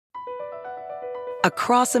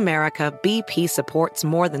Across America, BP supports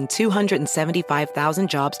more than 275,000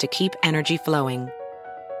 jobs to keep energy flowing.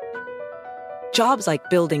 Jobs like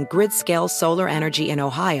building grid-scale solar energy in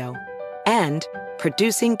Ohio and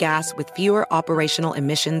producing gas with fewer operational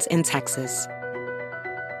emissions in Texas.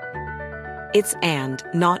 It's and,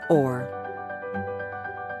 not or.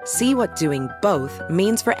 See what doing both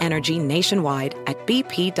means for energy nationwide at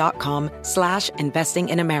bp.com/investing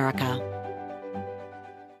in America.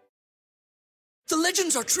 The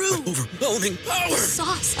legends are true. Overwhelming power! The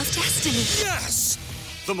sauce of destiny. Yes!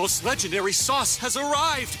 The most legendary sauce has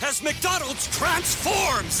arrived as McDonald's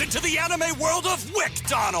transforms into the anime world of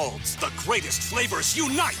WickDonald's. The greatest flavors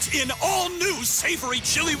unite in all new savory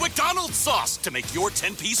chili McDonald's sauce to make your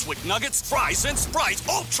 10-piece Wick Nuggets, fries, and Sprite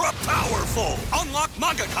ultra-powerful. Unlock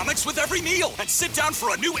manga comics with every meal and sit down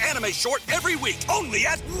for a new anime short every week only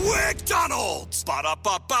at WickDonald's.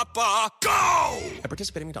 Ba-da-ba-ba-ba, go! At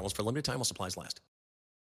participating McDonald's for a limited time while supplies last.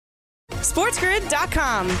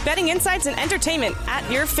 SportsGrid.com. Betting insights and entertainment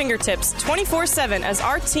at your fingertips 24/7 as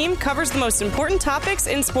our team covers the most important topics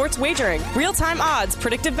in sports wagering. Real-time odds,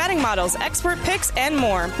 predictive betting models, expert picks, and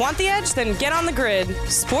more. Want the edge? Then get on the grid.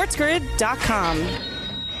 SportsGrid.com.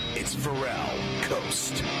 It's Pharrell,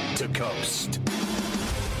 coast to coast.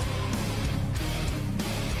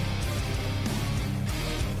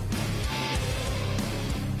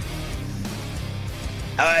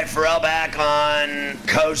 All right, Pharrell back on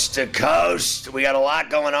Coast to Coast. We got a lot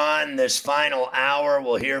going on this final hour.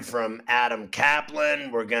 We'll hear from Adam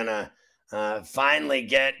Kaplan. We're going to finally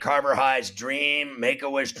get Carver High's dream,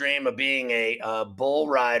 Make-A-Wish dream of being a bull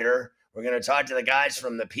rider. We're going to talk to the guys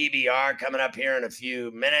from the PBR coming up here in a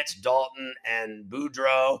few minutes, Dalton and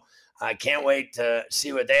Boudreaux. I can't wait to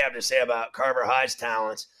see what they have to say about Carver High's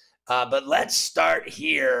talents. But let's start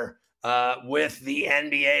here with the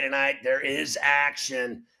NBA tonight. There is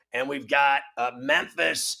action, and we've got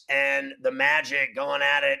Memphis and the Magic going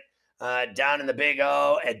at it down in the Big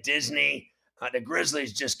O at Disney. The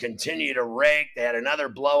Grizzlies just continue to rake. They had another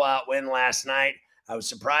blowout win last night. I was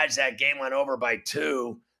surprised that game went over by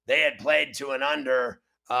 2. They had played to an under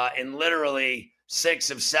in literally 6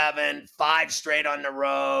 of 7, 5 straight on the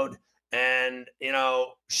road. And, you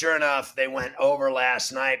know, sure enough, they went over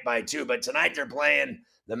last night by 2. But tonight they're playing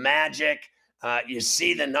the Magic. You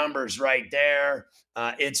see the numbers right there.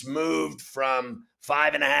 It's moved from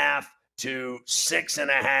 5.5 to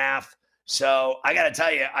 6.5. So I got to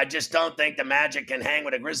tell you, I just don't think the Magic can hang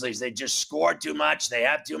with the Grizzlies. They just score too much. They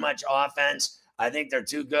have too much offense. I think they're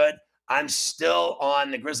too good. I'm still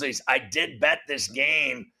on the Grizzlies. I did bet this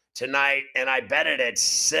game tonight, and I bet it at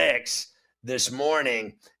 6 this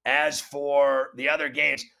morning. As for the other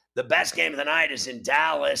games, the best game of the night is in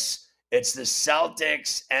Dallas. It's the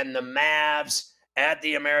Celtics and the Mavs at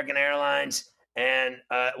the American Airlines. And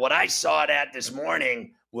what I saw it at this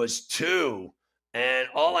morning was 2. And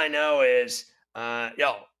all I know is,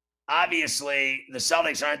 obviously the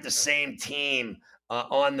Celtics aren't the same team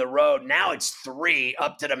on the road. Now it's 3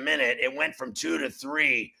 up to the minute. It went from 2 to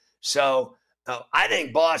 3. So I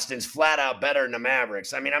think Boston's flat out better than the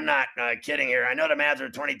Mavericks. I mean, I'm not kidding here. I know the Mavs are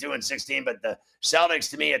 22-16, but the Celtics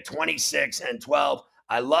to me at 26-12.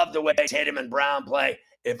 I love the way Tatum and Brown play.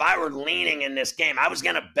 If I were leaning in this game, I was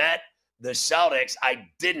going to bet the Celtics. I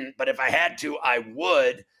didn't, but if I had to, I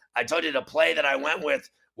would. I told you the play that I went with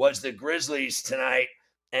was the Grizzlies tonight.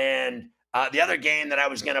 And the other game that I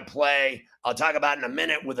was going to play, I'll talk about in a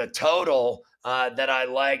minute with a total that I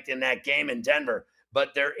liked in that game in Denver.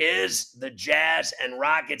 But there is the Jazz and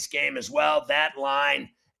Rockets game as well. That line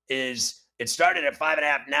it started at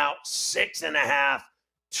 5.5, now 6.5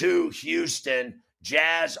 to Houston.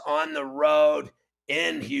 Jazz on the road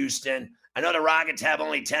in Houston. I know the Rockets have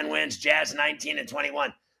only 10 wins, Jazz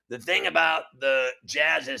 19-21. The thing about the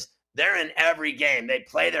Jazz is they're in every game. They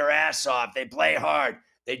play their ass off. They play hard.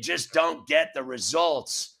 They just don't get the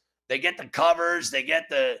results. They get the covers. They get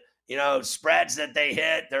the, spreads that they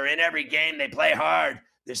hit. They're in every game. They play hard.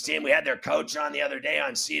 This team, we had their coach on the other day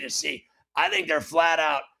on C2C. I think they're flat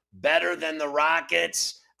out better than the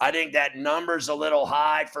Rockets. I think that number's a little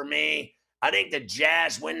high for me. I think the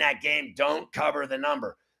Jazz win that game, don't cover the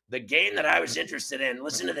number. The game that I was interested in,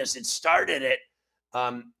 listen to this, it started at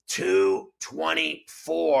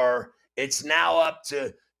 224. It's now up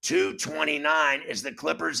to 229 is the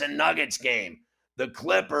Clippers and Nuggets game. The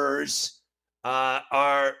Clippers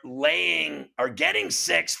are getting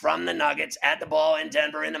 6 from the Nuggets at the ball in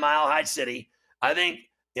Denver in the Mile High City. I think,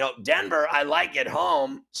 Denver, I like at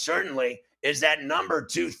home, certainly. Is that number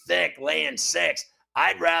too thick, laying 6?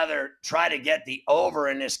 I'd rather try to get the over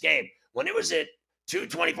in this game. When it was at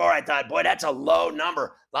 224, I thought, boy, that's a low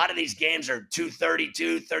number. A lot of these games are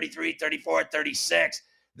 232, 33, 34, 36.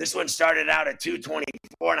 This one started out at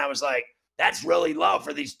 224, and I was like, that's really low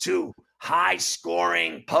for these two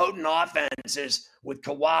high-scoring, potent offenses with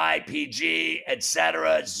Kawhi, PG,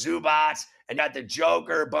 etc., Zubats, and got the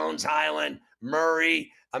Joker, Bones Highland, Murray.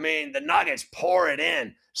 I mean, the Nuggets pour it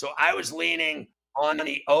in. So I was leaning on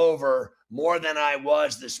the over more than I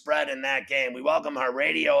was the spread in that game. We welcome our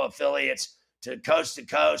radio affiliates to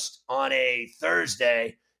Coast on a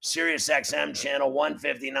Thursday, Sirius XM channel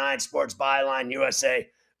 159, Sports Byline USA.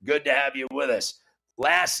 Good to have you with us.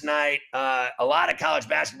 Last night, a lot of college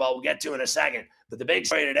basketball we'll get to in a second, but the big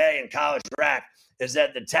story today in college rec is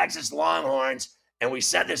that the Texas Longhorns, and we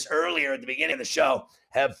said this earlier at the beginning of the show,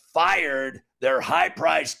 have fired their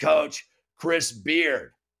high-priced coach, Chris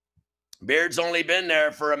Beard. Beard's only been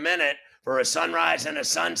there for a minute, for a sunrise and a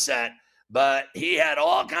sunset, but he had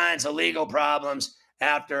all kinds of legal problems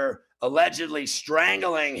after allegedly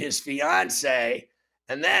strangling his fiance.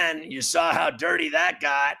 And then you saw how dirty that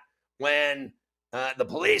got when the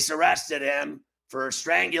police arrested him for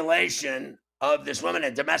strangulation of this woman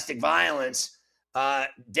and domestic violence.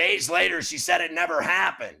 Days later, she said it never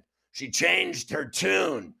happened. She changed her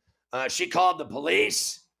tune. She called the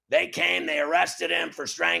police. They came, they arrested him for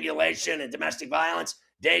strangulation and domestic violence.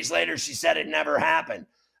 Days later, she said it never happened.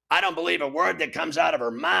 I don't believe a word that comes out of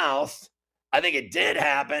her mouth. I think it did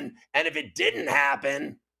happen. And if it didn't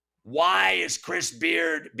happen, why is Chris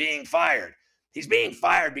Beard being fired? He's being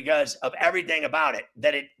fired because of everything about it,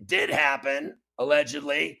 that it did happen,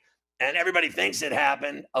 allegedly, and everybody thinks it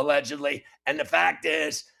happened, allegedly. And the fact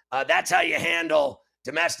is, that's how you handle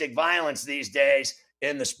domestic violence these days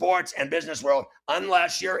in the sports and business world,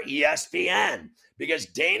 unless you're ESPN, because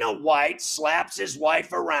Dana White slaps his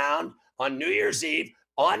wife around on New Year's Eve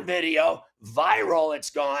on video, viral it's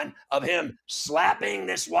gone, of him slapping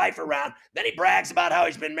this wife around. Then he brags about how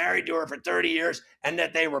he's been married to her for 30 years and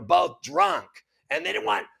that they were both drunk. And they didn't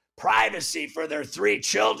want privacy for their 3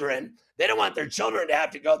 children. They don't want their children to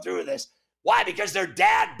have to go through this. Why? Because their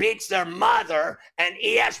dad beats their mother, and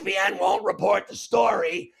ESPN won't report the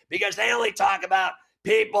story because they only talk about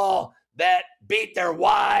people that beat their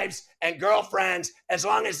wives and girlfriends as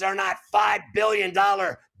long as they're not $5 billion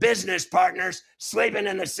business partners sleeping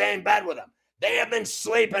in the same bed with them. They have been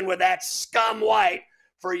sleeping with that scum White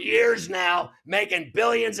for years now, making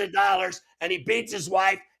billions of dollars, and he beats his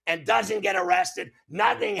wife and doesn't get arrested.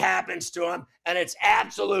 Nothing happens to him, and it's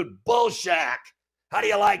absolute bullshit. How do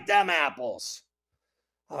you like them apples?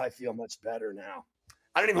 Oh, I feel much better now.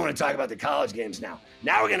 I don't even want to talk about the college games now.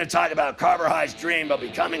 Now we're going to talk about Carver High's dream of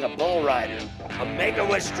becoming a bull rider, a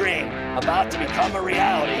Make-A-Wish dream about to become a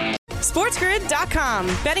reality. SportsGrid.com.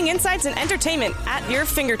 Betting insights and entertainment at your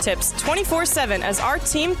fingertips 24/7 as our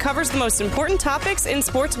team covers the most important topics in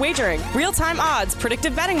sports wagering. Real-time odds,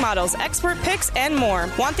 predictive betting models, expert picks, and more.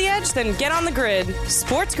 Want the edge? Then get on the grid.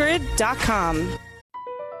 SportsGrid.com.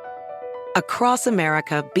 Across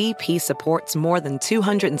America, BP supports more than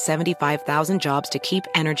 275,000 jobs to keep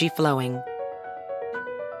energy flowing.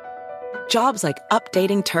 Jobs like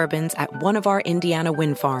updating turbines at one of our Indiana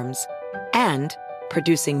wind farms and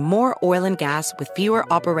producing more oil and gas with fewer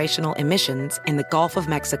operational emissions in the Gulf of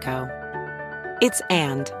Mexico. It's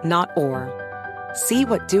and, not or. See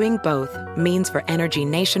what doing both means for energy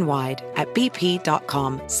nationwide at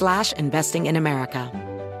bp.com/investing in America.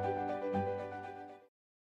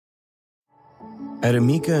 At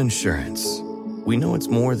Amica Insurance, we know it's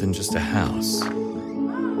more than just a house.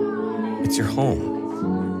 It's your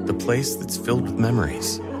home, the place that's filled with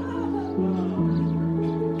memories.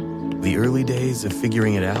 The early days of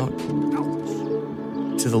figuring it out,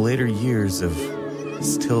 to the later years of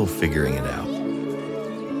still figuring it out.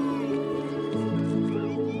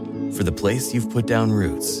 For the place you've put down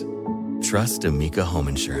roots, trust Amica Home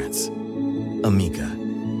Insurance. Amica,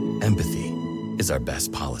 empathy is our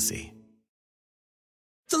best policy.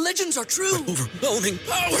 The legends are true. Overwhelming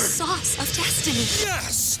power! The sauce of destiny.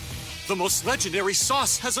 Yes! The most legendary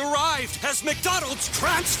sauce has arrived as McDonald's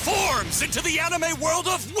transforms into the anime world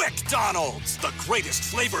of WickDonald's. The greatest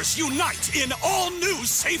flavors unite in all new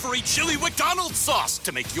savory chili McDonald's sauce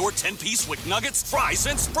to make your 10-piece Wick Nuggets, fries,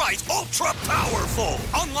 and Sprite ultra-powerful.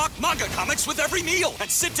 Unlock manga comics with every meal and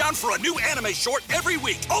sit down for a new anime short every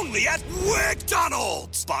week only at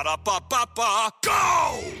WickDonald's. Ba-da-ba-ba-ba,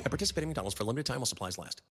 go! At participating McDonald's for a limited time while supplies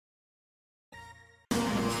last.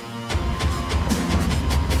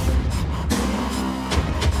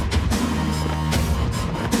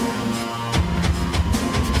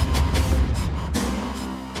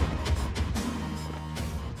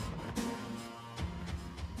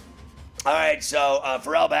 All right, so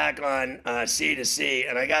Pharrell back on C2C,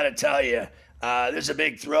 and I got to tell you, this is a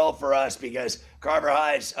big thrill for us because Carver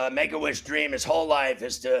High's Make-A-Wish dream his whole life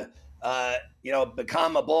is to,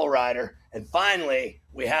 become a bull rider. And finally,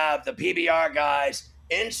 we have the PBR guys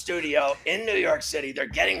in studio in New York City. They're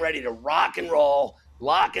getting ready to rock and roll,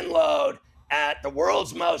 lock and load at the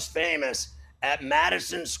world's most famous at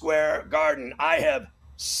Madison Square Garden. I have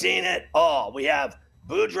seen it all. We have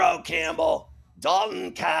Boudreaux Campbell,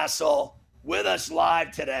 Dalton Castle with us live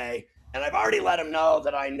today, and I've already let him know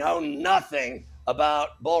that I know nothing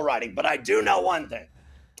about bull riding, but I do know one thing.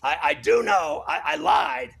 I do know, I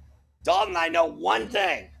lied. Dalton, I know one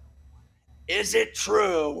thing. Is it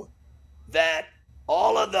true that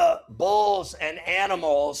all of the bulls and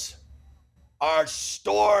animals are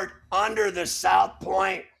stored under the South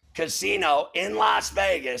Point Casino in Las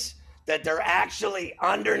Vegas, that they're actually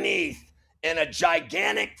underneath in a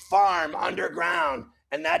gigantic farm underground,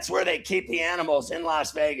 and that's where they keep the animals in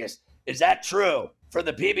Las Vegas? Is that true for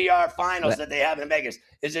the PBR finals that they have in Vegas?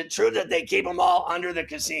 Is it true that they keep them all under the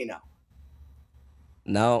casino?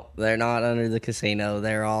 No, they're not under the casino.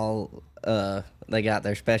 They're all, they got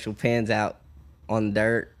their special pens out on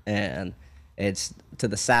dirt, and it's to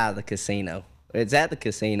the side of the casino. It's at the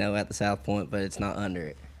casino at the South Point, but it's not under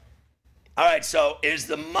it. All right, so is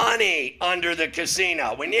the money under the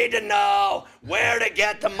casino? We need to know where to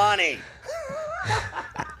get the money.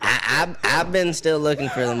 I've been still looking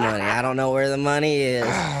for the money. I don't know where the money is.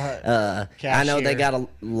 I know they got a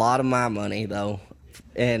lot of my money, though,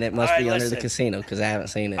 and it must be under the casino because I haven't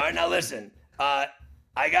seen it. All right, now listen. I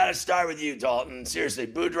got to start with you, Dalton. Seriously,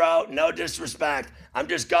 Boudreaux, no disrespect. I'm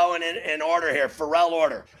just going in order here, Pharrell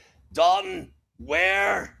order. Dalton,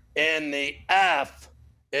 where in the F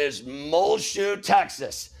is Muleshoe,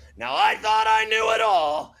 Texas? Now, I thought I knew it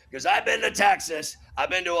all because I've been to Texas. I've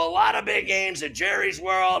been to a lot of big games at Jerry's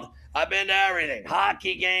World. I've been to everything.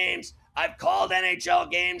 Hockey games. I've called NHL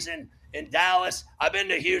games in Dallas. I've been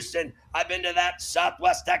to Houston. I've been to that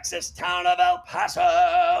Southwest Texas town of El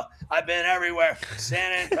Paso. I've been everywhere.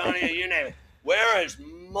 San Antonio, you name it. Where is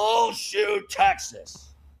Muleshoe,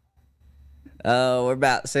 Texas? We're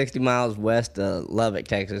about 60 miles west of Lubbock,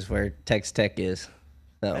 Texas, where Texas Tech is.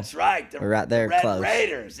 So that's right. We're right there, Red close.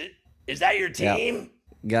 Raiders. Is that your team?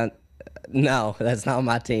 Yep. No, that's not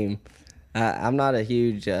my team. I'm not a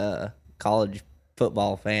huge college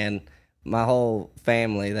football fan. My whole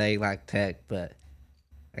family, they like Tech, but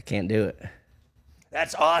I can't do it.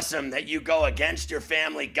 That's awesome that you go against your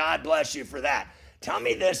family. God bless you for that. Tell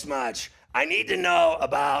me this much. I need to know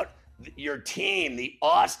about your team, the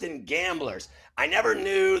Austin Gamblers. I never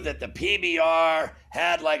knew that the PBR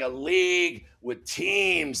had like a league with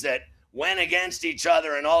teams that went against each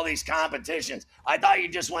other in all these competitions. I thought you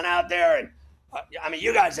just went out there and,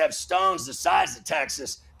 you guys have stones the size of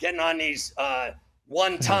Texas getting on these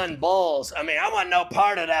 1-ton bulls. I want no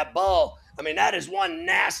part of that bull. That is one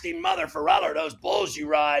nasty mother Pharrell, those bulls you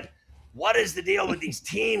ride. What is the deal with these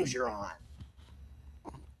teams you're on?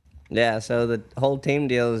 Yeah, so the whole team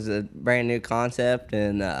deal is a brand new concept,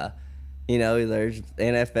 and there's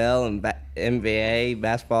NFL and NBA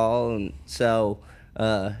basketball, and so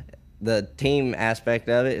the team aspect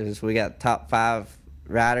of it is we got top 5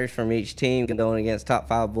 riders from each team going against top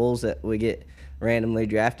 5 bulls that we get randomly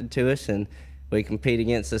drafted to us, and we compete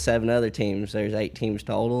against the 7 other teams. There's 8 teams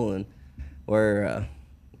total, and we're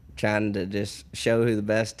trying to just show who the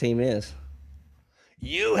best team is.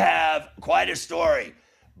 You have quite a story.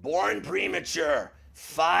 Born premature,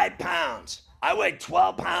 5 pounds. I weighed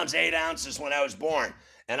 12 pounds, 8 ounces when I was born,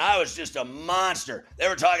 and I was just a monster. They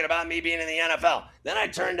were talking about me being in the NFL. Then I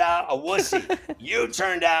turned out a wussy. You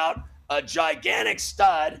turned out a gigantic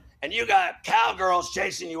stud, and you got cowgirls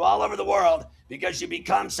chasing you all over the world because you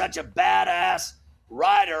become such a badass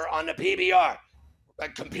rider on the PBR,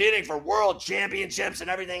 competing for world championships and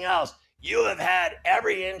everything else. You have had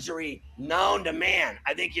every injury known to man.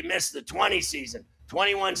 I think you missed the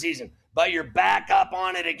 21 season, but you're back up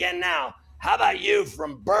on it again now. How about you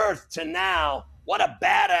from birth to now? What a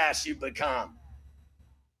badass you've become.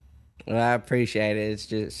 Well, I appreciate it. It's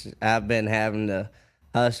just I've been having to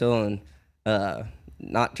hustle and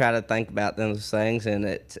not try to think about those things, and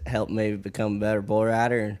it's helped me become a better bull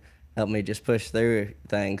rider and helped me just push through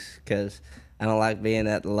things because I don't like being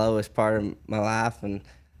at the lowest part of my life and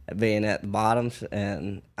being at the bottoms,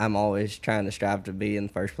 and I'm always trying to strive to be in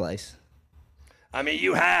first place.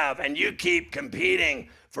 You have, and you keep competing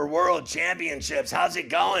for world championships. How's it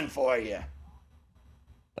going for you?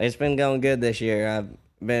 It's been going good this year. I've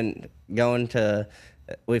been going to,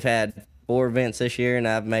 we've had 4 events this year, and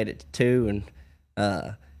I've made it to 2,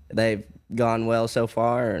 and they've gone well so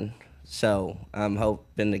far, and So I'm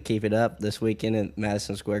hoping to keep it up this weekend at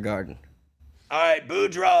Madison Square Garden. All right,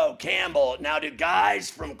 Boudreaux, Campbell. Now, do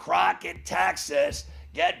guys from Crockett, Texas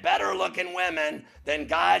get better looking women than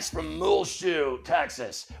guys from Muleshoe,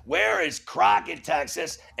 Texas? Where is Crockett,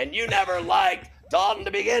 Texas? And you never liked Dalton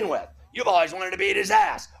to begin with. You've always wanted to beat his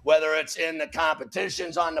ass, whether it's in the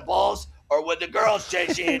competitions on the bulls or with the girls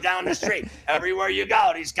chasing you down the street. Everywhere you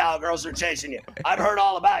go, these cowgirls are chasing you. I've heard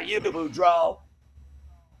all about you, Boudreaux.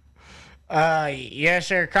 Yes,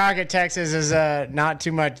 sir. Crockett, Texas is not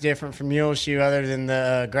too much different from Muleshoe other than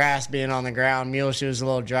the grass being on the ground. Muleshoe is a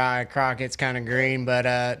little dry. Crockett's kind of green, but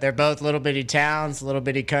they're both little bitty towns, little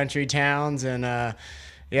bitty country towns. And,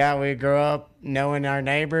 yeah, we grew up knowing our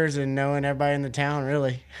neighbors and knowing everybody in the town,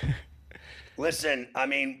 really. Listen, I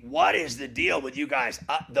mean, what is the deal with you guys?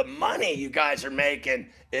 The money you guys are making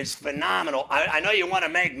is phenomenal. I know you want to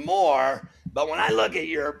make more, but when I look at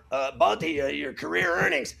your both of you, your career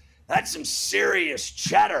earnings, that's some serious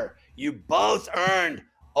cheddar. You both earned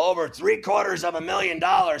over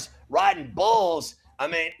 $750,000 riding bulls. I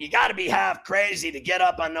mean, you got to be half crazy to get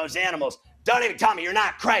up on those animals. Don't even tell me you're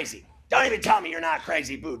not crazy. Don't even tell me you're not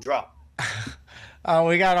crazy, Boudreaux.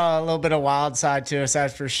 We got a little bit of wild side to us,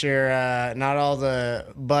 that's for sure. Not all the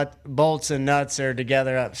bolts and nuts are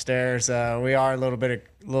together upstairs. We are a little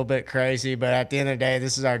bit crazy, but at the end of the day,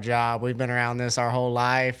 this is our job. We've been around this our whole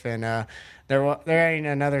life, and there ain't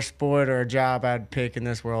another sport or a job I'd pick in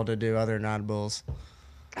this world to do other than ride bulls.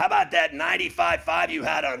 How about that 95.5 you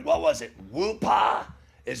had on, what was it, Whoopah?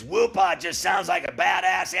 Is Whoopah just sounds like a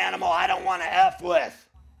badass animal I don't want to F with.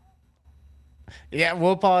 Yeah,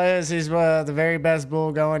 Whoopah he's the very best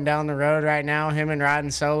bull going down the road right now. Him and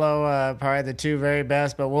Riding Solo, probably the two very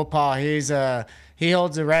best. But Whoopah, he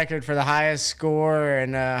holds the record for the highest score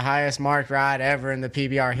and highest marked ride ever in the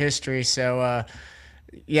PBR history. So,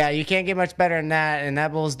 yeah, you can't get much better than that. And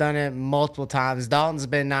that bull's done it multiple times. Dalton's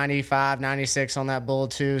been 95, 96 on that bull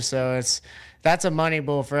too. So that's a money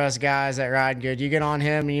bull for us guys that ride good. You get on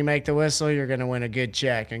him and you make the whistle, you're going to win a good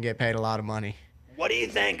check and get paid a lot of money. What do you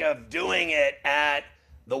think of doing it at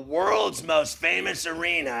the world's most famous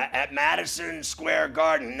arena at Madison Square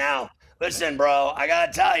Garden? Now, listen, bro, I got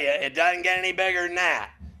to tell you, it doesn't get any bigger than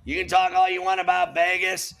that. You can talk all you want about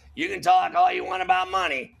Vegas. You can talk all you want about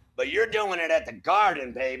money, but you're doing it at the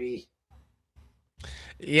Garden, baby.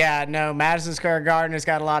 Yeah, no, Madison Square Garden has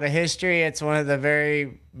got a lot of history. It's one of the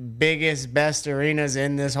very biggest, best arenas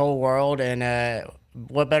in this whole world, and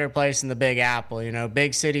what better place than the Big Apple? You know,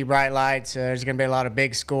 big city, bright lights. There's going to be a lot of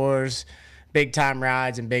big scores, big time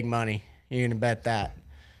rides, and big money. You can bet that.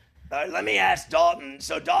 Let me ask Dalton.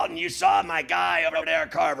 So, Dalton, you saw my guy over there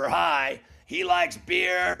at Carver High. He likes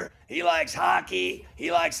beer. He likes hockey. He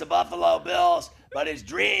likes the Buffalo Bills. But his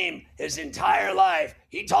dream, his entire life,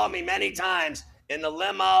 he told me many times in the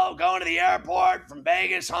limo going to the airport from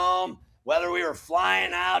Vegas home, whether we were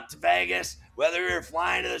flying out to Vegas, whether we were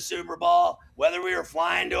flying to the Super Bowl, whether we were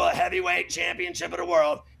flying to a heavyweight championship of the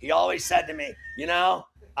world, he always said to me, you know,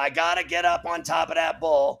 I got to get up on top of that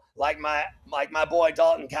bull like my boy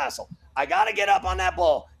Dalton Castle. I got to get up on that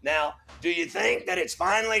bull. Now, do you think that it's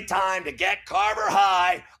finally time to get Carver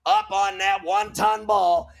High up on that 1-ton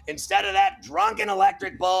bull instead of that drunken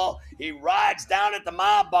electric bull he rides down at the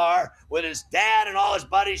mob bar with his dad and all his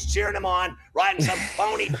buddies cheering him on, riding some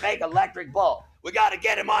phony fake electric bull? We got to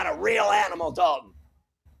get him on a real animal, Dalton.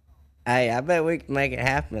 Hey, I bet we can make it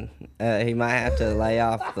happen. He might have to lay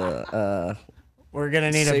off the We're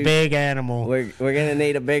going to need a big animal. We're going to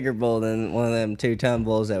need a bigger bull than one of them 2-ton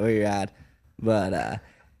bulls that we ride. But,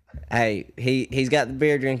 hey, he's got the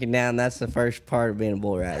beer drinking down. That's the first part of being a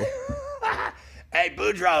bull rider. Hey,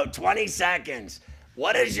 Boudreaux, 20 seconds.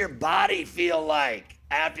 What does your body feel like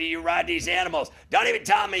after you ride these animals? Don't even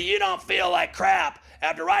tell me you don't feel like crap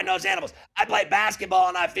after riding those animals. I play basketball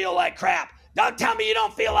and I feel like crap. Don't tell me you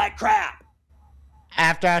don't feel like crap.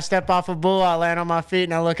 After I step off a bull, I land on my feet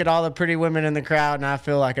and I look at all the pretty women in the crowd and I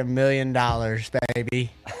feel like $1 million, baby.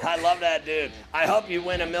 I love that, dude. I hope you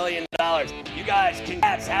win $1 million. You guys,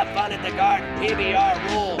 congrats. Have fun at the Garden. PBR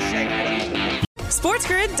rules. Shake it.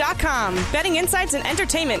 SportsGrid.com. Betting insights and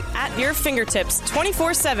entertainment at your fingertips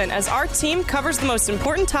 24/7 as our team covers the most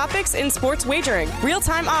important topics in sports wagering.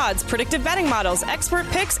 Real-time odds, predictive betting models, expert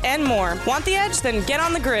picks, and more. Want the edge? Then get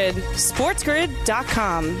on the grid.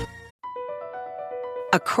 SportsGrid.com.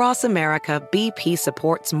 Across America, BP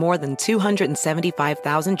supports more than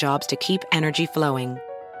 275,000 jobs to keep energy flowing.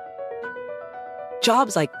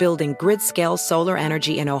 Jobs like building grid-scale solar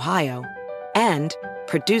energy in Ohio and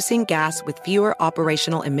producing gas with fewer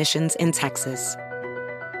operational emissions in Texas.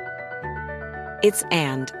 It's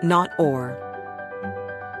and, not or.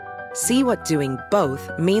 See what doing both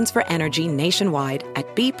means for energy nationwide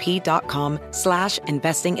at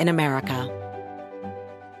bp.com/investing in America.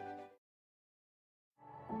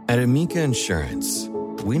 At Amica Insurance,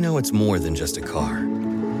 we know it's more than just a car.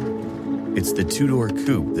 It's the two-door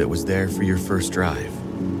coupe that was there for your first drive,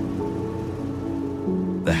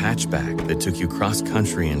 the hatchback that took you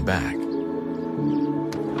cross-country and back,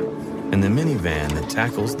 and the minivan that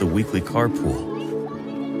tackles the weekly carpool.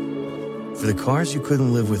 For the cars you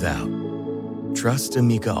couldn't live without, trust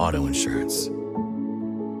Amica Auto Insurance.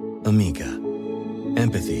 Amica.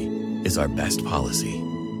 Empathy is our best policy.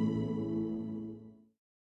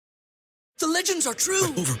 The legends are true.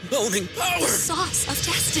 Overwhelming power! The sauce of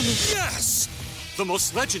destiny. Yes! The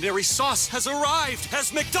most legendary sauce has arrived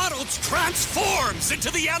as McDonald's transforms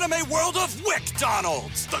into the anime world of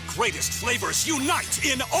WickDonald's. The greatest flavors unite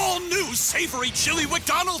in all new savory chili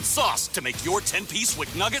McDonald's sauce to make your 10-piece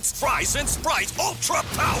Wick Nuggets, fries, and Sprite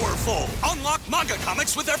ultra-powerful. Unlock manga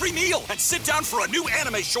comics with every meal and sit down for a new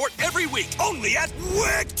anime short every week only at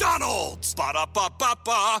WickDonald's.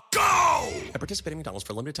 Ba-da-ba-ba-ba, go! At participating McDonald's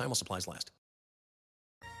for a limited time while supplies last.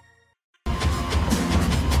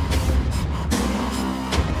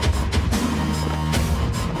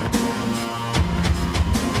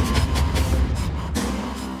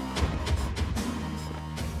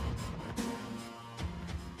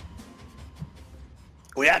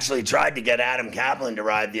 We actually tried to get Adam Kaplan to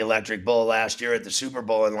ride the Electric Bull last year at the Super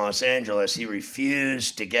Bowl in Los Angeles. He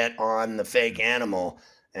refused to get on the fake animal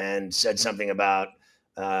and said something about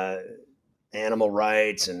animal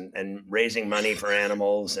rights and raising money for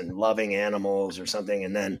animals and loving animals or something.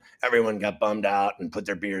 And then everyone got bummed out and put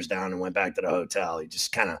their beers down and went back to the hotel. He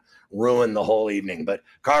just kind of ruined the whole evening. But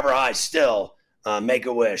Carver High still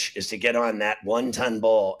make-a-wish is to get on that 1-ton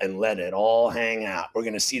bull and let it all hang out. We're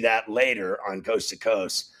going to see that later on Coast to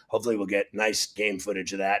Coast. Hopefully we'll get nice game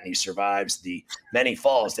footage of that, and he survives the many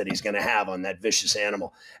falls that he's going to have on that vicious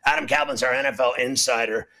animal. Adam Kaplan's our NFL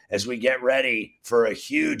insider as we get ready for a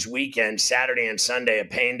huge weekend, Saturday and Sunday, a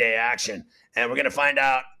pain day action. And we're going to find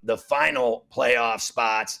out the final playoff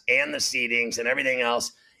spots and the seedings and everything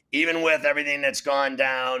else, even with everything that's gone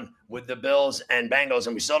down with the Bills and Bengals,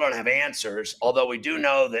 and we still don't have answers, although we do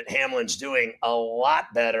know that Hamlin's doing a lot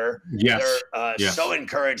better. Yes. They're so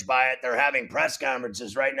encouraged by it. They're having press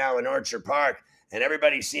conferences right now in Orchard Park, and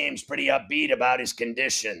everybody seems pretty upbeat about his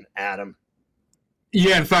condition, Adam.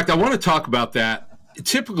 Yeah, in fact, I want to talk about that.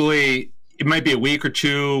 Typically, it might be a week or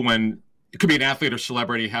two when it could be an athlete or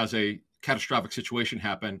celebrity has a catastrophic situation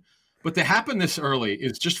happen, but to happen this early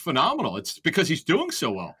is just phenomenal. It's because he's doing so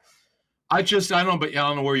well. I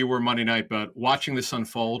don't know where you were Monday night, but watching this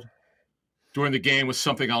unfold during the game was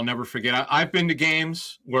something I'll never forget. I've been to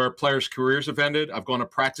games where players' careers have ended. I've gone to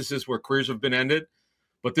practices where careers have been ended,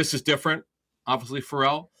 but this is different, obviously,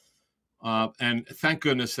 Pharrell. And thank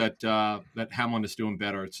goodness that Hamlin is doing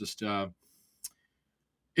better. It's just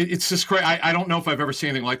great. I don't know if I've ever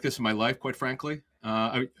seen anything like this in my life, quite frankly.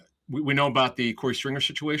 We know about the Corey Stringer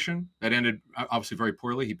situation that ended obviously very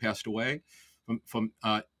poorly. He passed away from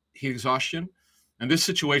heat exhaustion. And this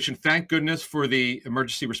situation, thank goodness for the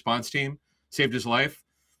emergency response team, saved his life.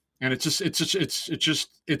 And it's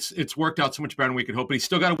worked out so much better than we could hope. But he's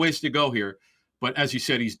still got a ways to go here. But as you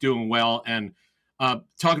said, he's doing well. And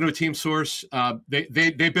talking to a team source,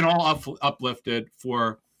 they've been all uplifted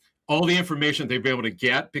for all the information they've been able to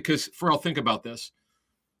get. Because Pharrell, think about this.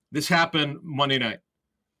 This happened Monday night.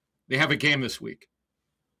 They have a game this week.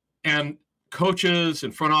 And coaches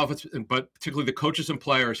and front office, but particularly the coaches and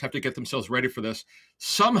players, have to get themselves ready for this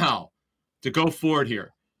somehow to go forward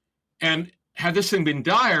here. And had this thing been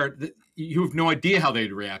dire, you have no idea how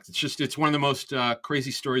they'd react. It's one of the most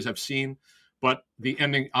crazy stories I've seen, but the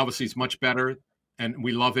ending obviously is much better, and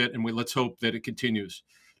we love it, and let's hope that it continues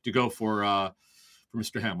to go for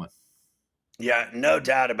Mr. Hamlin. Yeah, no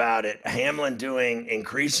doubt about it. Hamlin doing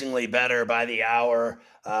increasingly better by the hour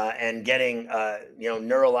and getting,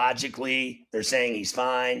 neurologically, they're saying he's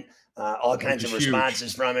fine. All kinds of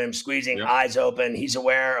responses from him, squeezing eyes open. He's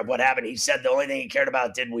aware of what happened. He said the only thing he cared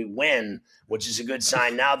about, did we win, which is a good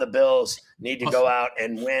sign. Now the Bills need to go out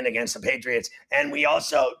and win against the Patriots. And we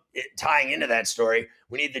also, tying into that story,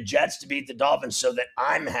 we need the Jets to beat the Dolphins so that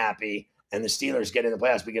I'm happy and the Steelers get in the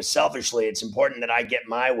playoffs, because selfishly, it's important that I get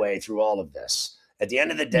my way through all of this. At the end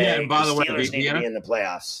of the day, the Steelers need to be in the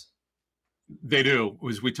playoffs. They do,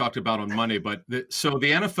 as we talked about on Monday. But so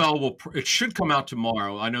the NFL it should come out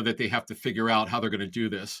tomorrow. I know that they have to figure out how they're going to do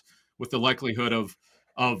this with the likelihood of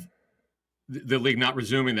the league not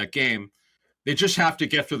resuming that game. They just have to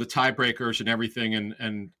get through the tiebreakers and everything,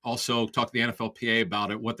 and also talk to the NFLPA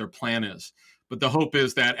about it, what their plan is. But the hope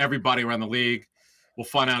is that everybody around the league we'll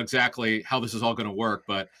find out exactly how this is all going to work.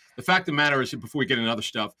 But the fact of the matter is, before we get into other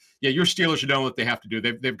stuff, your Steelers know what they have to do.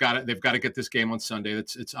 They've got to get this game on Sunday.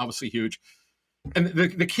 It's obviously huge. And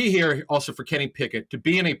the key here also for Kenny Pickett to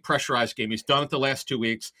be in a pressurized game. He's done it the last 2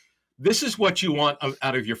 weeks. This is what you want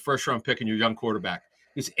out of your first-round pick and your young quarterback.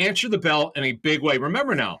 Is answer the bell in a big way.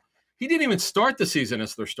 Remember now, he didn't even start the season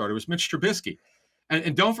as their starter. It was Mitch Trubisky.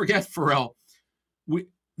 And don't forget, Pharrell,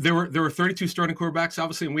 there were 32 starting quarterbacks,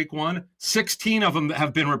 obviously, in week 1. 16 of them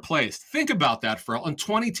have been replaced. Think about that, Pharrell. And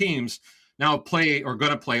 20 teams now play or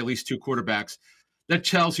going to play at least 2 quarterbacks. That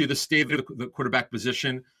tells you the state of the quarterback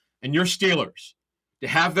position. And your Steelers, to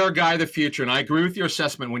have their guy of the future, and I agree with your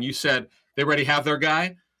assessment when you said they already have their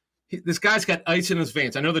guy. This guy's got ice in his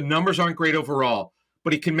veins. I know the numbers aren't great overall,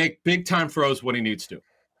 but he can make big-time throws when he needs to.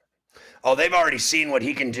 Oh, they've already seen what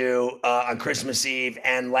he can do on Christmas Eve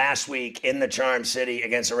and last week in the Charm City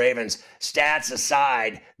against the Ravens. Stats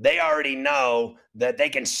aside, they already know that they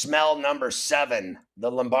can smell number 7, the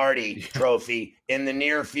Lombardi Trophy, in the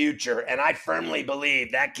near future. And I firmly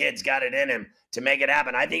believe that kid's got it in him to make it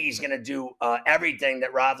happen. I think he's going to do everything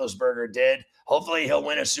that Roethlisberger did. Hopefully he'll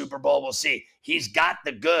win a Super Bowl. We'll see. He's got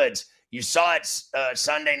the goods. You saw it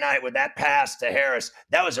Sunday night with that pass to Harris.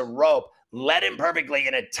 That was a rope. Led him perfectly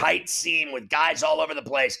in a tight seam with guys all over the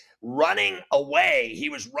place. Running away. He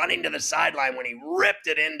was running to the sideline when he ripped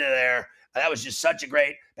it into there. That was just such a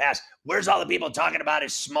great pass. Where's all the people talking about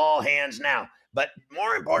his small hands now? But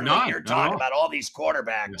more importantly, you're talking about all these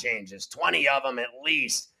quarterback changes, 20 of them at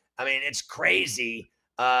least. I mean, it's crazy,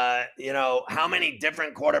 how many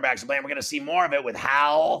different quarterbacks are playing. We're going to see more of it with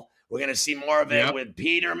Howell. We're going to see more of it with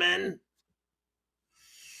Peterman.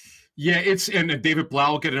 Yeah, and David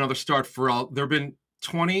Blau will get another start for all. There have been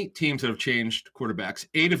 20 teams that have changed quarterbacks.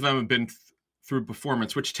 8 of them have been through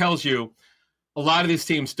performance, which tells you a lot of these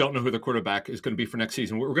teams don't know who their quarterback is going to be for next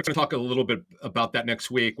season. We're going to talk a little bit about that next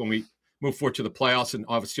week when we move forward to the playoffs and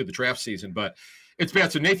obviously to the draft season. But it's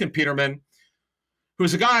bad. So Nathan Peterman,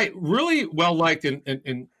 who's a guy really well-liked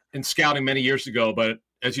in scouting many years ago, but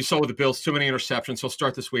as you saw with the Bills, too many interceptions. He'll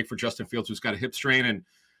start this week for Justin Fields, who's got a hip strain. And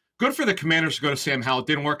good for the Commanders to go to Sam Howell. It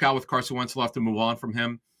didn't work out with Carson Wentz. They'll have to move on from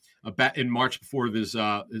him in March before his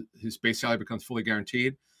base salary becomes fully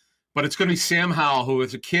guaranteed. But it's going to be Sam Howell, who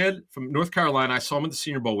is a kid from North Carolina. I saw him at the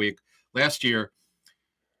Senior Bowl week last year.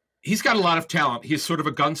 He's got a lot of talent. He's sort of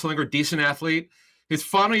a gunslinger, decent athlete. His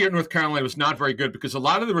final year at North Carolina was not very good because a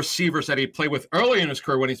lot of the receivers that he played with early in his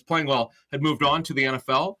career when he's playing well had moved on to the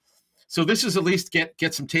NFL. So this is at least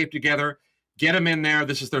get some tape together, get him in there.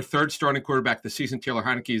 This is their 3rd starting quarterback this season. Taylor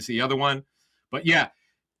Heineke is the other one. But, yeah,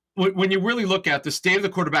 when you really look at the state of the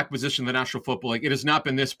quarterback position in the National Football League, it has not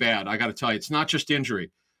been this bad, I got to tell you. It's not just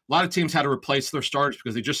injury. A lot of teams had to replace their starters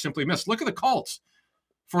because they just simply missed. Look at the Colts.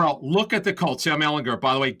 Look at the Colts. Sam Ehlinger,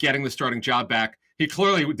 by the way, getting the starting job back. He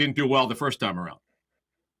clearly didn't do well the first time around.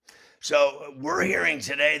 So we're hearing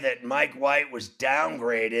today that Mike White was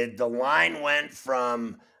downgraded. The line went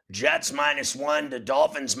from Jets -1 to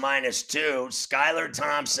Dolphins -2. Skylar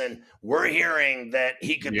Thompson, we're hearing that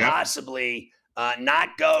he could possibly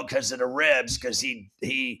not go because of the ribs, because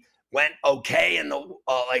he went okay in the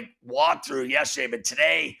walkthrough yesterday, but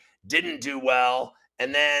today didn't do well.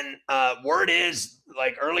 And then word is,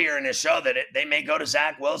 earlier in the show, that they may go to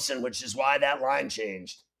Zach Wilson, which is why that line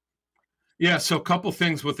changed. Yeah, so a couple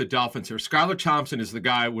things with the Dolphins here. Skylar Thompson is the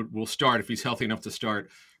guy who will start if he's healthy enough to start.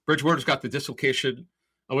 Bridgewater's got the dislocation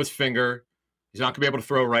of his finger. He's not going to be able to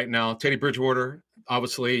throw right now. Teddy Bridgewater,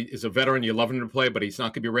 obviously, is a veteran. You love him to play, but he's not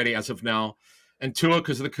going to be ready as of now. And Tua,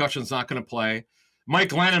 because of the concussion, is not going to play. Mike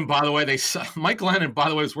Glennon, by the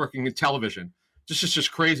way, is working in television. This is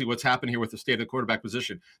just crazy what's happened here with the state of the quarterback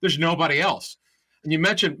position. There's nobody else. And you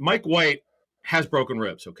mentioned Mike White has broken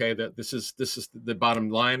ribs, okay? This is the bottom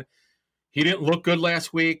line. He didn't look good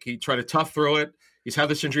last week. He tried to tough through it. He's had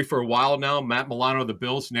this injury for a while now. Matt Milano of the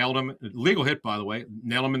Bills nailed him. Legal hit, by the way.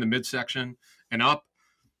 Nailed him in the midsection and up.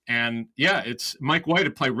 And, yeah, it's Mike White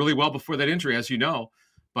had played really well before that injury, as you know.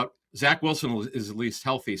 But Zach Wilson is at least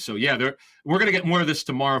healthy. So, yeah, we're going to get more of this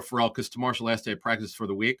tomorrow, Pharrell, because tomorrow's the last day of practice for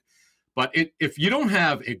the week. But if you don't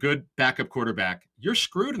have a good backup quarterback, you're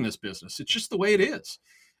screwed in this business. It's just the way it is.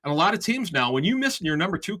 And a lot of teams now, when you miss your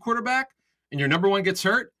number 2 quarterback and your number 1 gets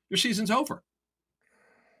hurt, your season's over.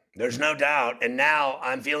 There's no doubt. And now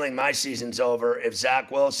I'm feeling my season's over. If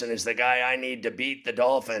Zach Wilson is the guy I need to beat the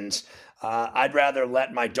Dolphins, I'd rather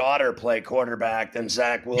let my daughter play quarterback than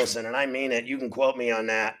Zach Wilson. And I mean it. You can quote me on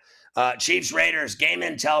that. Chiefs Raiders game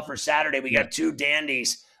intel for Saturday. We got 2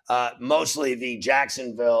 dandies, mostly the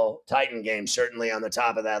Jacksonville Titan game, certainly on the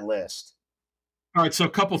top of that list. All right, so a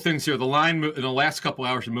couple things here. The line in the last couple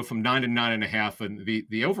hours moved from 9 to 9.5, and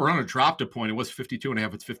the over-under dropped a point. It was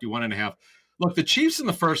 52.5. It's 51.5. Look, the Chiefs in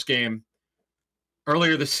the first game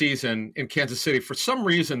earlier this season in Kansas City, for some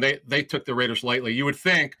reason, they took the Raiders lightly. You would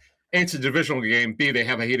think, A, it's a divisional game. B, they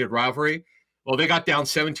have a heated rivalry. Well, they got down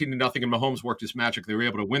 17-0, and Mahomes worked his magic. They were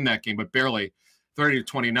able to win that game, but barely,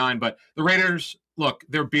 30-29. But the Raiders, look,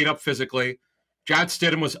 they're beat up physically. Jarrett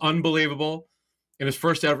Stidham was unbelievable in his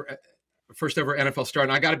first ever NFL start.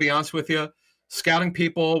 And I got to be honest with you, scouting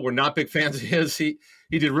people were not big fans of his. He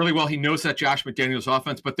did really well. He knows that Josh McDaniels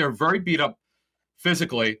offense, but they're very beat up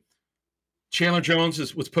physically. Chandler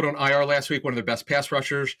Jones was put on IR last week, one of their best pass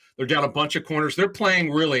rushers. They're down a bunch of corners. They're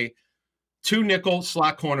playing really 2 nickel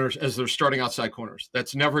slot corners as their starting outside corners.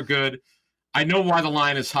 That's never good. I know why the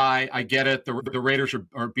line is high. I get it. The Raiders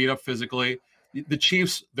are beat up physically. The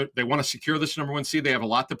Chiefs, they want to secure this number 1 seed. They have a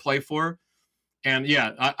lot to play for. And,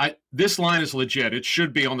 yeah, this line is legit. It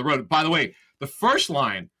should be on the road. By the way, the first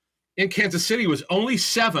line in Kansas City was only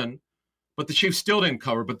 7, but the Chiefs still didn't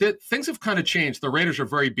cover. But things have kind of changed. The Raiders are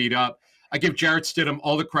very beat up. I give Jarrett Stidham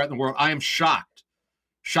all the credit in the world. I am shocked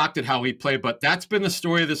at how he played. But that's been the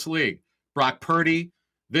story of this league. Brock Purdy,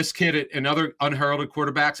 this kid, and other unheralded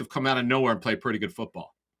quarterbacks have come out of nowhere and played pretty good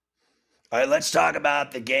football. All right, let's talk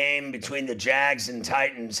about the game between the Jags and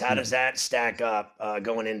Titans. How does that stack up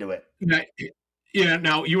going into it? Yeah,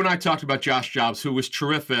 now you and I talked about Josh Jacobs, who was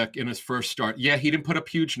terrific in his first start. Yeah, he didn't put up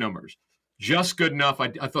huge numbers, just good enough. I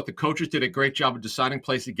thought the coaches did a great job of deciding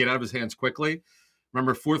plays to get out of his hands quickly.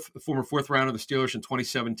 Remember, former fourth round of the Steelers in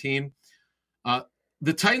 2017.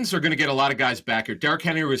 The Titans are going to get a lot of guys back here. Derrick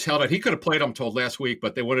Henry was held out. He could have played, I'm told, last week,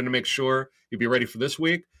 but they wanted to make sure he'd be ready for this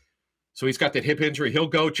week. So he's got that hip injury. He'll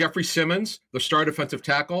go. Jeffrey Simmons, the star defensive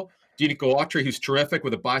tackle. Denico Autry, who's terrific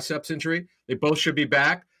with a biceps injury. They both should be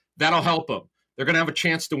back. That'll help them. They're going to have a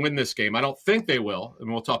chance to win this game. I don't think they will,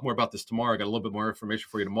 and we'll talk more about this tomorrow. I got a little bit more information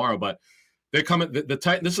for you tomorrow, but they come. The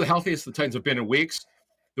Titans. This is the healthiest the Titans have been in weeks.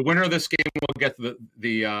 The winner of this game will get to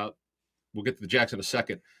we'll get to the Jags in a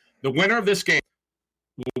second. The winner of this game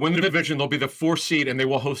will win the division. They'll be the 4th seed, and they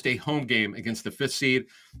will host a home game against the 5th seed.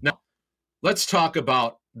 Now, let's talk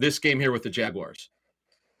about this game here with the Jaguars.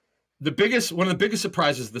 One of the biggest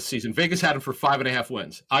surprises this season. Vegas had them for 5.5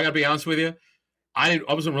 wins. I got to be honest with you. I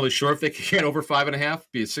wasn't really sure if they could get over 5.5,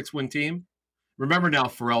 be a 6-win team. Remember now,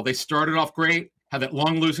 Pharrell, they started off great, had that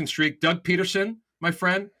long losing streak. Doug Peterson, my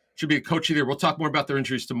friend, should be a coach of the year. We'll talk more about their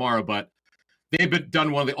injuries tomorrow, but they've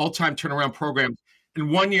done one of the all-time turnaround programs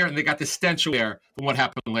in 1 year, and they got the stench there from what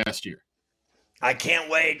happened last year. I can't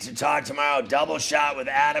wait to talk tomorrow. Double shot with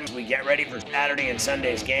Adam as we get ready for Saturday and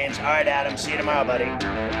Sunday's games. All right, Adam. See you tomorrow, buddy. You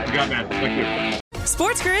got that. Thank you.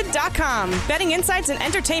 SportsGrid.com. Betting insights and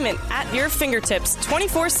entertainment at your fingertips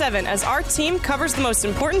 24/7 as our team covers the most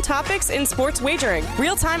important topics in sports wagering.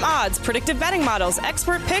 Real-time odds, predictive betting models,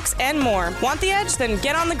 expert picks, and more. Want the edge? Then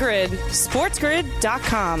get on the grid.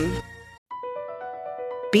 SportsGrid.com.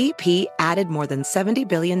 BP added more than $70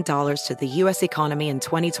 billion to the U.S. economy in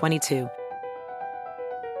 2022.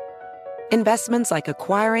 Investments like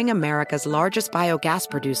acquiring America's largest biogas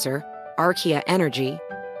producer, Archaea Energy,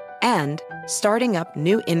 and starting up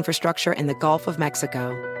new infrastructure in the Gulf of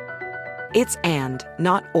Mexico. It's and,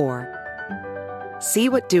 not or. See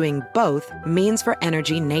what doing both means for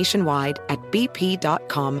energy nationwide at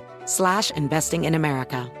bp.com/investing in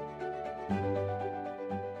America.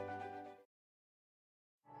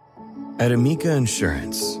 At Amica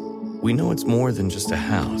Insurance, we know it's more than just a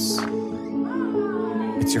house.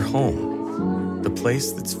 It's your home, the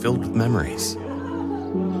place that's filled with memories.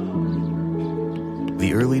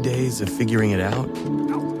 The early days of figuring it out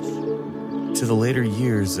to the later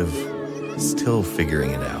years of still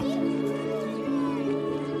figuring it out.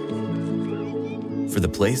 For the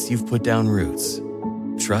place you've put down roots,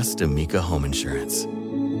 trust Amica Home Insurance.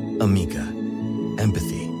 Amica,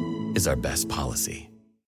 empathy is our best policy.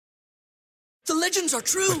 The legends are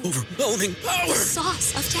true. Overwhelming power! The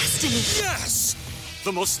sauce of destiny. Yes!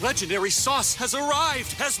 The most legendary sauce has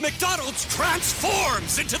arrived as McDonald's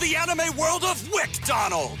transforms into the anime world of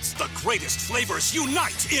WickDonald's. The greatest flavors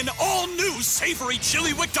unite in all new savory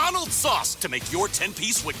chili McDonald's sauce to make your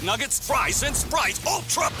 10-piece Wick Nuggets, fries, and Sprite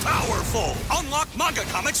ultra-powerful. Unlock manga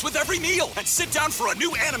comics with every meal and sit down for a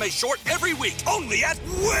new anime short every week only at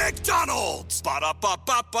WickDonald's.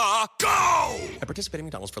 Ba-da-ba-ba-ba, go! At participating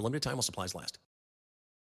McDonald's for limited time while supplies last.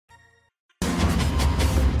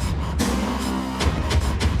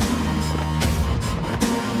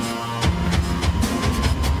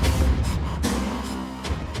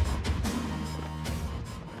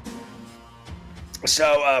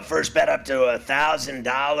 So first bet up to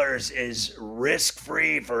 $1,000 is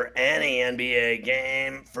risk-free for any NBA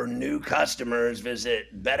game. For new customers,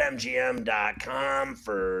 visit betmgm.com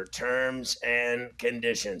for terms and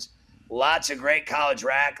conditions. Lots of great college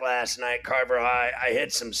rack last night, Carver High. I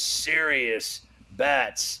hit some serious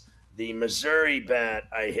bets. The Missouri bet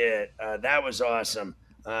I hit, that was awesome,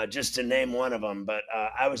 just to name one of them. But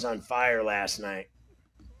I was on fire last night.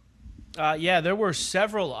 Yeah, there were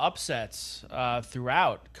several upsets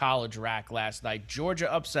throughout college rack last night.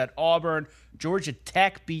 Georgia upset Auburn. Georgia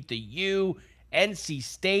Tech beat the U. NC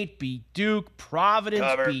State beat Duke.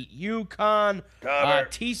 Providence beat UConn.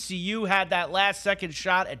 TCU had that last-second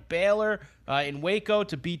shot at Baylor in Waco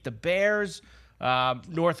to beat the Bears.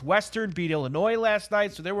 Northwestern beat Illinois last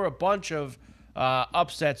night. So there were a bunch of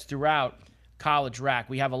upsets throughout college rack.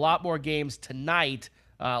 We have a lot more games tonight.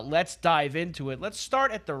 Let's dive into it. Let's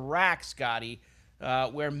start at the rack, Scotty,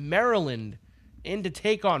 where Maryland in to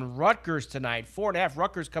take on Rutgers tonight. 4.5.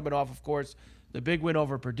 Rutgers coming off, of course, the big win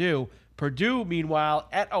over Purdue. Purdue, meanwhile,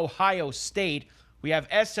 at Ohio State. We have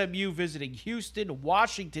SMU visiting Houston,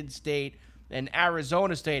 Washington State, and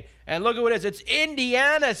Arizona State. And look at what it is. It's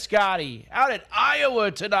Indiana, Scotty, out at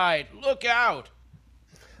Iowa tonight. Look out.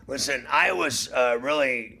 Listen, Iowa's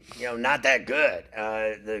really, not that good.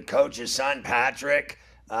 The coach's son, Patrick,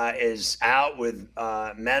 is out with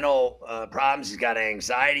mental problems. He's got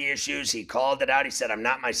anxiety issues. He called it out. He said, I'm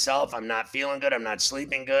not myself. I'm not feeling good. I'm not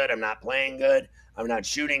sleeping good. I'm not playing good. I'm not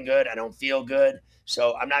shooting good. I don't feel good.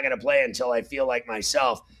 So I'm not going to play until I feel like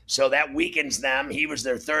myself. So that weakens them. He was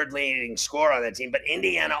their third leading scorer on that team. But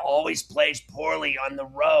Indiana always plays poorly on the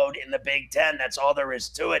road in the Big Ten. That's all there is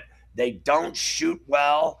to it. They don't shoot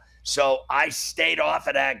well. So I stayed off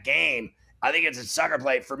of that game. I think it's a sucker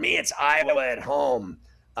play. For me, it's Iowa at home.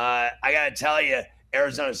 I got to tell you,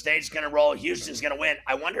 Arizona State's going to roll. Houston's going to win.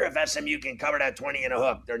 I wonder if SMU can cover that 20 and a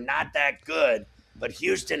hook. They're not that good, but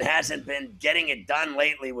Houston hasn't been getting it done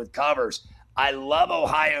lately with covers. I love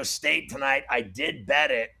Ohio State tonight. I did bet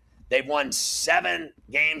it. They've won 7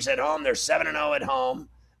 games at home. They're 7-0 at home.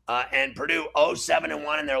 And Purdue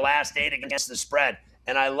 0-7-1 in their last 8 against the spread.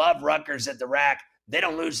 And I love Rutgers at the rack. They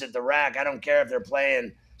don't lose at the rack. I don't care if they're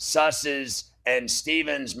playing Suss's and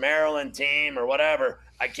Stevens, Maryland team or whatever.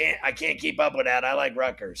 I can't keep up with that. I like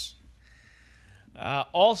Rutgers.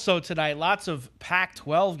 Also tonight, lots of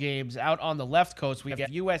Pac-12 games out on the left coast. We have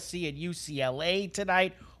USC and UCLA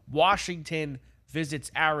tonight. Washington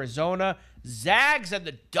visits Arizona. Zags and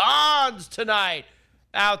the Dons tonight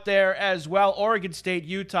out there as well. Oregon State,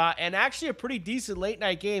 Utah, and actually a pretty decent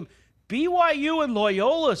late-night game. BYU and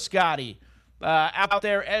Loyola, Scotty, out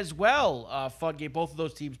there as well. Fun game. Both of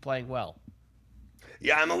those teams playing well.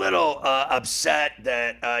 Yeah, I'm a little upset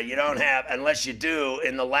that you don't have, unless you do,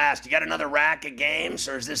 in the last. You got another rack of games,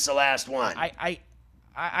 or is this the last one?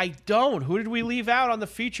 I don't. Who did we leave out on the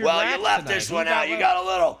featured? Well, you left tonight? This one out. You got a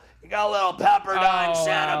little Pepperdine,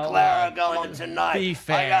 Santa Clara going tonight. Be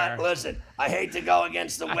fair. Listen, I hate to go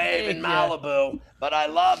against the wave in Malibu, but I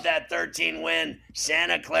love that 13-win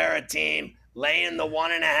Santa Clara team laying the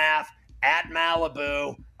 1.5 at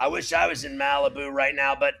Malibu. I wish I was in Malibu right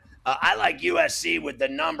now, but I like USC with the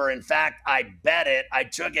number. In fact, I bet it. I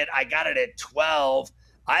took it. I got it at 12.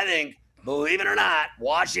 I think, believe it or not,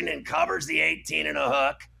 Washington covers the 18 and a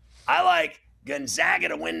hook. I like Gonzaga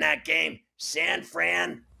to win that game. San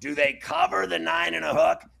Fran, do they cover the 9 and a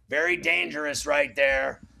hook? Very dangerous right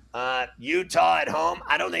there. Utah at home,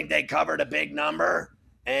 I don't think they covered a big number.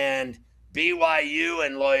 And BYU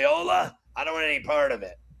and Loyola, I don't want any part of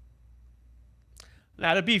it.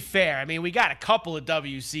 Now, to be fair, I mean, we got a couple of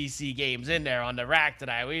WCC games in there on the rack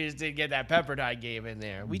tonight. We just didn't get that Pepperdine game in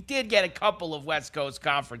there. We did get a couple of West Coast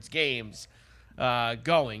Conference games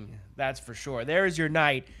going, that's for sure. There's your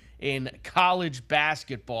night in college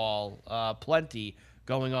basketball. Plenty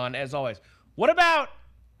going on, as always. What about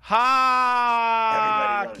hockey?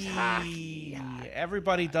 Everybody loves hockey.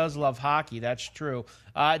 Everybody does love hockey, that's true.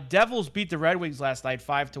 Devils beat the Red Wings last night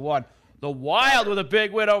 5-1. The Wild with a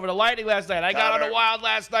big win over the Lightning last night. I got on the Wild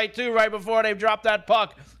last night, too, right before they dropped that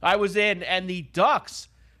puck. I was in, and the Ducks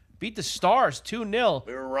beat the Stars 2-0.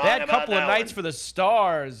 We were wrong Bad about couple of nights for the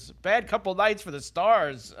Stars. Bad couple of nights for the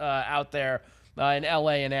Stars out there in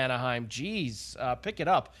L.A. and Anaheim. Jeez, pick it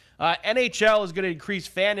up. NHL is going to increase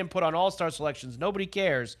fan input on all-star selections. Nobody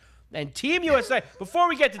cares. And Team USA, before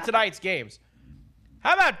we get to tonight's games,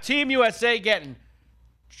 how about Team USA getting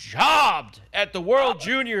jobbed at the World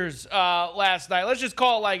Juniors last night? Let's just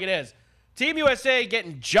call it like it is. Team USA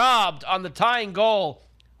getting jobbed on the tying goal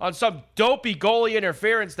on some dopey goalie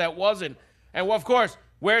interference that wasn't. And, of course,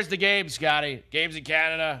 where's the game, Scotty? Game's in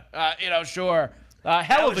Canada. Sure.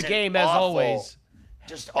 Hell of a game, as always.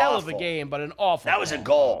 Just hell awful. of a game, but an awful. That was a call.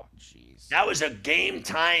 goal. That was a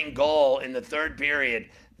game-tying goal in the third period.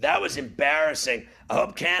 That was embarrassing. I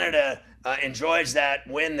hope Canada enjoys that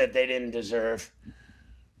win that they didn't deserve.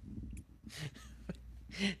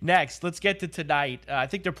 Next, let's get to tonight. I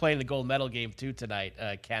think they're playing the gold medal game too tonight,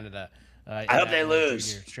 Canada. I hope they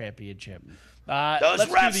lose. Junior Championship. Those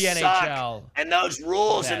let's refs do the suck. NHL. And those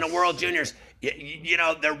rules in the World Juniors, you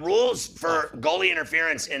know, the rules for goalie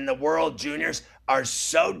interference in the World Juniors are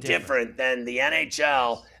so different than the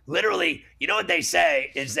NHL. Literally, you know what they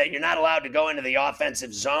say is that you're not allowed to go into the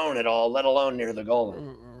offensive zone at all, let alone near the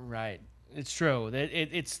goalie. Right. It's true.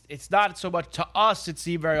 It's not so much to us. It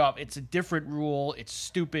seems very off. It's a different rule. It's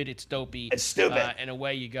stupid. It's dopey. It's stupid. And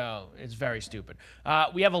away you go. It's very stupid.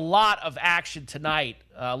 We have a lot of action tonight.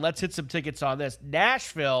 Let's hit some tickets on this.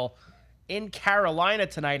 Nashville in Carolina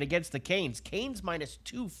tonight against the Canes. Canes minus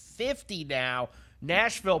 250 now.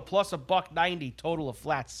 Nashville plus $1.90. Total of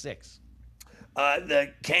flat 6.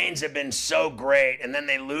 The Canes have been so great, and then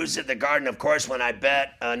they lose at the Garden, of course, when I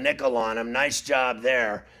bet a nickel on them. Nice job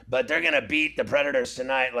there. But they're going to beat the Predators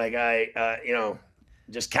tonight like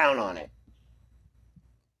just count on it.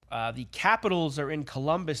 The Capitals are in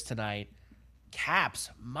Columbus tonight. Caps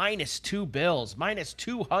minus 2 Bills, minus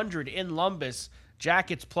 200 in Columbus.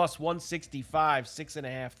 Jackets plus 165,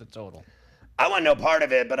 6.5 the total. I want no part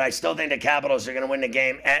of it, but I still think the Capitals are going to win the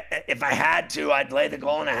game. If I had to, I'd lay the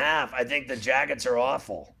goal and a half. I think the Jackets are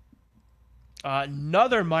awful.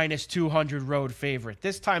 Another minus 200 road favorite.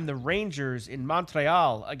 This time the Rangers in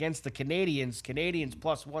Montreal against the Canadiens. Canadiens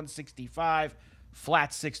plus 165,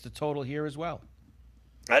 flat 6 the total here as well.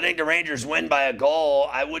 I think the Rangers win by a goal.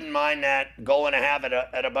 I wouldn't mind that goal and a half at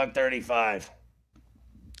 $1.35.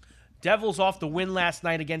 Devils off the win last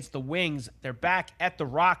night against the Wings. They're back at the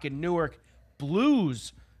Rock in Newark.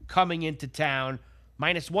 Blues coming into town.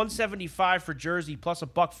 Minus 175 for Jersey, plus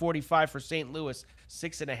 $1.45 for St. Louis.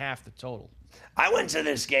 6.5 the total. I went to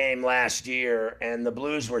this game last year, and the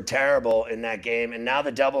Blues were terrible in that game, and now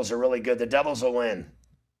the Devils are really good. The Devils will win.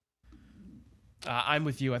 I'm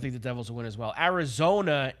with you. I think the Devils will win as well.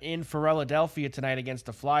 Arizona in Philadelphia tonight against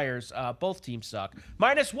the Flyers. Both teams suck.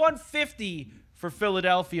 Minus 150 for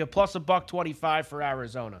Philadelphia, plus $1.25 for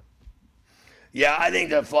Arizona. Yeah, I think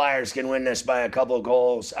the Flyers can win this by a couple of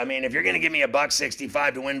goals. I mean, if you're going to give me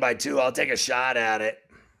 $1.65 to win by 2, I'll take a shot at it.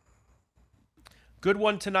 Good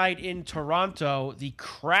one tonight in Toronto. The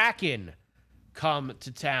Kraken come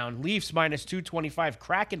to town. Leafs minus 225.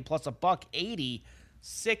 Kraken plus $1.80.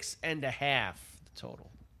 6.5 total.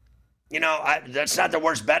 You know, that's not the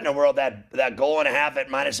worst bet in the world. That goal and a half at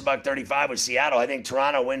minus $1.35 with Seattle. I think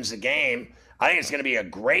Toronto wins the game. I think it's going to be a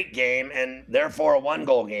great game and therefore a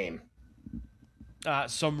 1-goal game.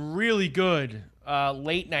 Some really good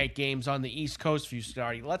late night games on the East Coast for you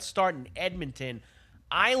starting. Let's start in Edmonton.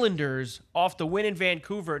 Islanders off the win in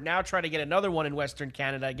Vancouver now try to get another one in Western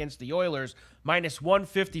Canada against the Oilers. Minus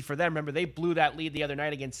 150 for them. Remember, they blew that lead the other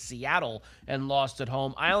night against Seattle and lost at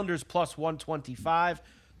home. Islanders plus 125.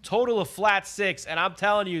 Total of flat 6. And I'm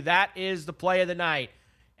telling you, that is the play of the night.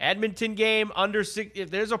 Edmonton game under 6.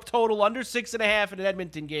 If there's a total under 6.5 in an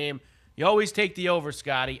Edmonton game, you always take the over,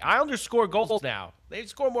 Scotty. Islanders score goals now. They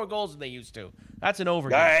score more goals than they used to. That's an over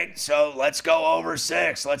game. All right, so let's go over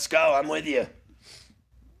 6. Let's go. I'm with you.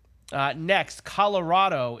 Next,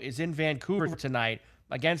 Colorado is in Vancouver tonight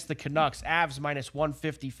against the Canucks. Avs minus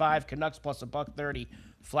 155. Canucks plus $1.30.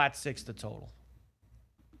 Flat 6 the total.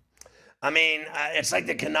 I mean, it's like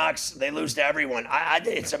the Canucks. They lose to everyone.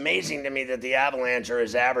 It's amazing to me that the Avalanche are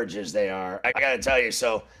as average as they are. I got to tell you.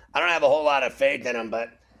 So I don't have a whole lot of faith in them, but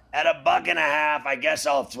at $1.50, I guess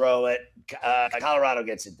I'll throw it. Colorado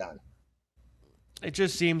gets it done. It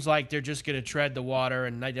just seems like they're just going to tread the water,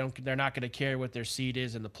 and they're not going to care what their seed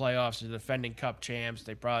is in the playoffs. They're defending Cup champs.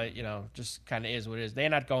 They probably, just kind of is what it is. They're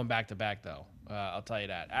not going back-to-back, though. I'll tell you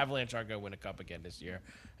that. Avalanche aren't going to win a Cup again this year,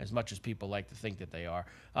 as much as people like to think that they are.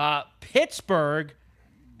 Pittsburgh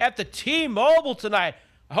at the T-Mobile tonight.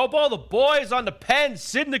 I hope all the boys on the Penn,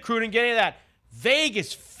 Sid and the crew didn't get any of that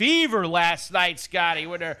Vegas fever last night, Scotty,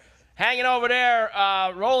 when they're hanging over there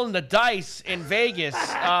rolling the dice in Vegas.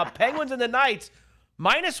 Penguins and the Knights.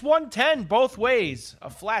 Minus 110 both ways. A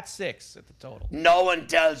flat 6 at the total. No one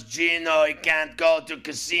tells Gino he can't go to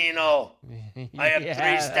casino. I have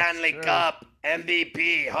 3 Stanley Cup,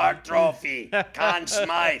 MVP, Hart Trophy, Conn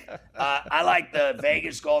Smythe. I like the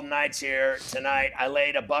Vegas Golden Knights here tonight. I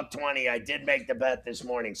laid $1.20. I did make the bet this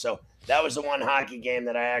morning. So that was the one hockey game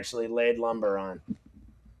that I actually laid lumber on.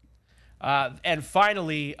 And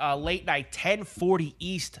finally, late night 10:40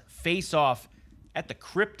 East face-off at the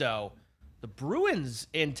Crypto. the Bruins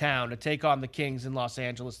in town to take on the Kings in Los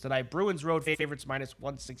Angeles tonight. Bruins road favorites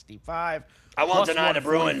 -165. I won't deny the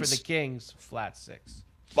Bruins. For the Kings, flat 6.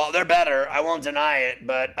 Well, they're better. I won't deny it,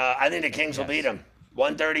 but I think the Kings will beat them.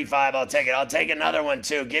 135, I'll take it. I'll take another one,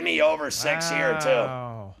 too. Give me over 6 here,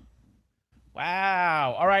 too.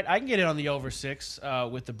 Wow. All right, I can get in on the over 6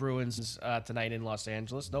 with the Bruins tonight in Los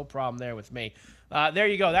Angeles. No problem there with me. There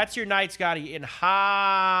you go. That's your night, Scotty, in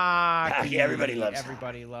hockey. Everybody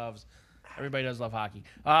loves Everybody does love hockey.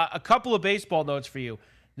 A couple of baseball notes for you.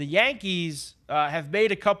 The Yankees have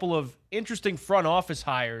made a couple of interesting front office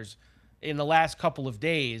hires in the last couple of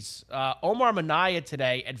days. Omar Minaya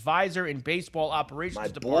today, advisor in baseball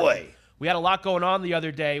operations department. Boy. We had a lot going on the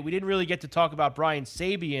other day. We didn't really get to talk about Brian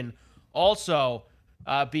Sabian also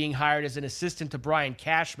being hired as an assistant to Brian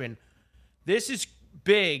Cashman. This is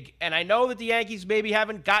big, and I know that the Yankees maybe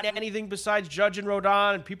haven't gotten anything besides Judge and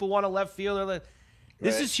Rodon, and people want a left fielder.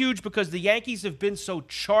 This is huge because the Yankees have been so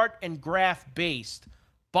chart and graph based,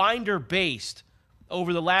 binder based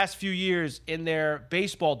over the last few years in their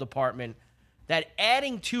baseball department that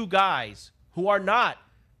adding 2 guys who are not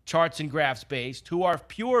charts and graphs based, who are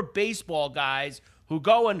pure baseball guys who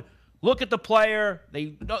go and look at the player,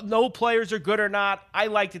 they know players are good or not. I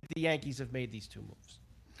like that the Yankees have made these 2 moves.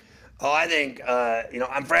 Oh, I think,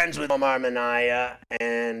 I'm friends with Omar Minaya,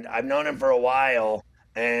 and I've known him for a while,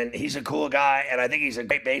 and he's a cool guy, and I think he's a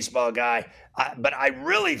great baseball guy. But I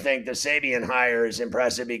really think the Sabian hire is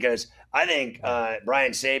impressive because I think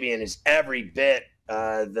Brian Sabian is every bit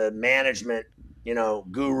the management,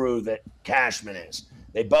 guru that Cashman is.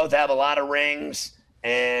 They both have a lot of rings,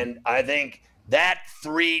 and I think that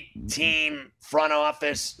 3-team front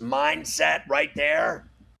office mindset right there,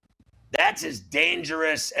 that's as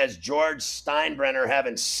dangerous as George Steinbrenner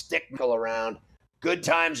having Stickmill around. Good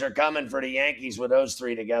times are coming for the Yankees with those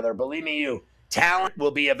 3 together. Believe me, talent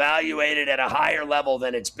will be evaluated at a higher level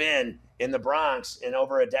than it's been in the Bronx in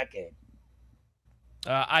over a decade.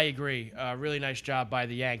 I agree. Really nice job by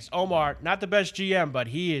the Yanks. Omar, not the best GM, but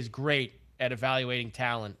he is great at evaluating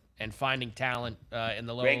talent and finding talent in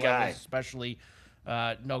the lower levels, especially.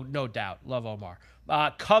 No doubt. Love Omar.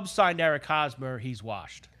 Cubs signed Eric Hosmer. He's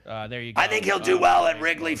washed. There you go. I think he'll do well at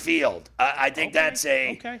Wrigley Field. I think that's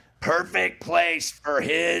a perfect place for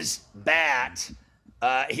his bat.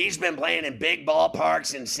 He's been playing in big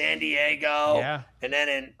ballparks in San Diego, and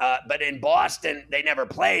then but in Boston they never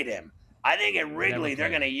played him. I think at Wrigley they're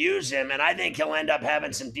going to use him, and I think he'll end up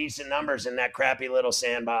having some decent numbers in that crappy little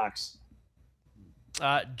sandbox.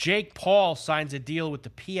 Jake Paul signs a deal with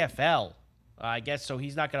the PFL. I guess so.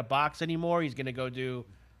 He's not going to box anymore. He's going to go do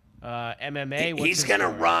MMA. He's going to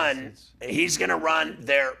run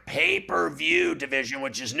their pay-per-view division,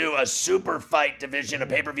 which is new, a super fight division of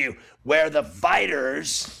pay-per-view, where the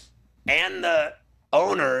fighters and the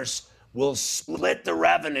owners will split the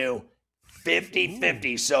revenue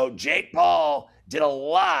 50-50. So Jake Paul did a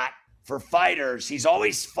lot for fighters. He's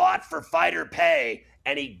always fought for fighter pay,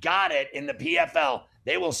 and he got it in the PFL.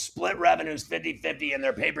 They will split revenues 50-50 in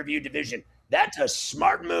their pay-per-view division. That's a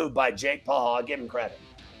smart move by Jake Paul. I'll give him credit.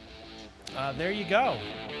 There you go.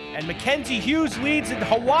 And Mackenzie Hughes leads in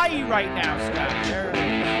Hawaii right now, Scott.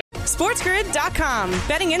 SportsGrid.com.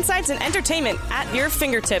 Betting insights and entertainment at your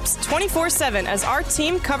fingertips 24/7 as our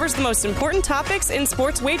team covers the most important topics in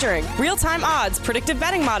sports wagering. Real-time odds, predictive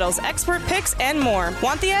betting models, expert picks, and more.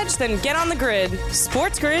 Want the edge? Then get on the grid.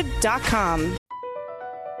 SportsGrid.com.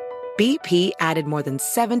 BP added more than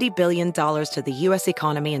 $70 billion to the U.S.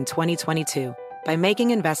 economy in 2022 by making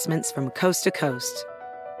investments from coast to coast.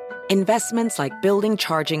 Investments like building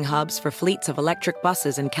charging hubs for fleets of electric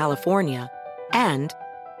buses in California and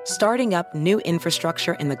starting up new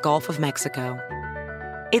infrastructure in the Gulf of Mexico.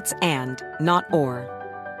 It's and, not or.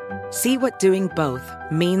 See what doing both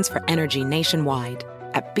means for energy nationwide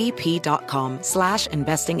at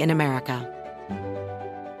bp.com/investing in America.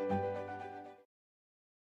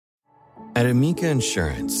 At Amica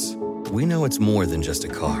Insurance, we know it's more than just a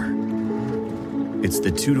car. It's the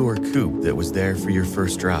 2-door coupe that was there for your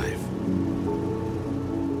first drive.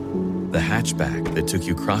 The hatchback that took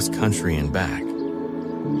you cross-country and back.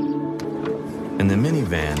 And the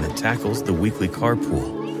minivan that tackles the weekly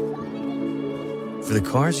carpool. For the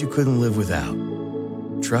cars you couldn't live without,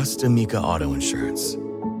 trust Amica Auto Insurance.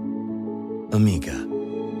 Amica.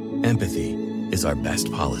 Empathy is our best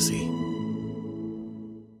policy.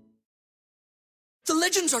 The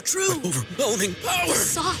legends are true. Overwhelming power! The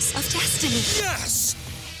sauce of destiny. Yes!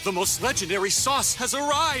 The most legendary sauce has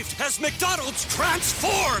arrived as McDonald's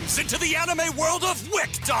transforms into the anime world of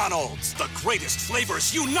WickDonald's. The greatest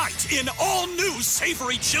flavors unite in all new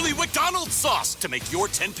savory chili McDonald's sauce to make your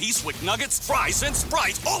 10-piece Wick Nuggets, fries, and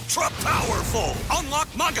Sprite ultra-powerful. Unlock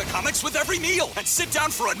manga comics with every meal and sit down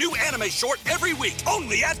for a new anime short every week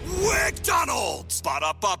only at WickDonald's.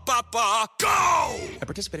 Ba-da-ba-ba-ba, go! At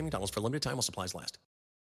participating McDonald's for limited time while supplies last.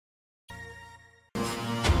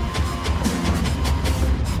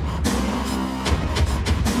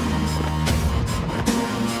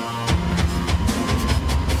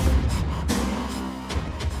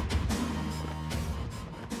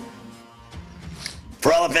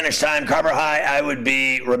 For all the finish time, Carver High, I would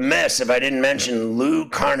be remiss if I didn't mention Lou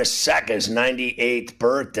Carnesecca's 98th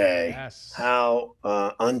birthday. Yes. How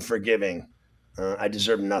unforgiving. I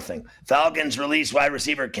deserve nothing. Falcons released wide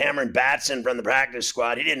receiver Cameron Batson from the practice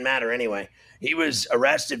squad. He didn't matter anyway. He was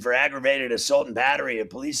arrested for aggravated assault and battery of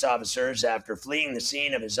police officers after fleeing the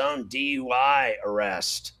scene of his own DUI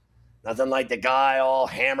arrest. Nothing like the guy all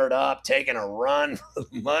hammered up, taking a run for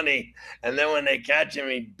the money, and then when they catch him,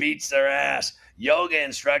 he beats their ass. Yoga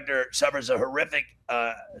instructor suffers a horrific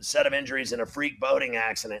set of injuries in a freak boating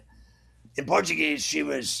accident. In Portuguese, she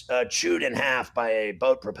was chewed in half by a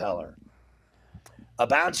boat propeller. A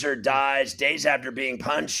bouncer dies days after being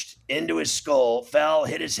punched into his skull, fell,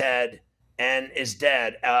 hit his head, and is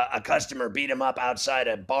dead. A customer beat him up outside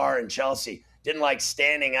a bar in Chelsea. Didn't like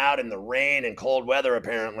standing out in the rain and cold weather,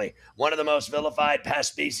 apparently. One of the most vilified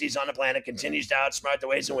pest species on the planet continues to outsmart the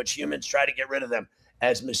ways in which humans try to get rid of them,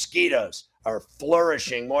 as mosquitoes are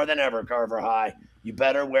flourishing more than ever, Carver High. You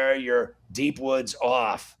better wear your deep woods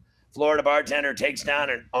off. Florida bartender takes down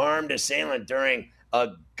an armed assailant during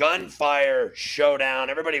a gunfire showdown.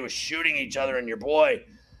 Everybody was shooting each other, and your boy,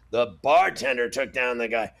 the bartender, took down the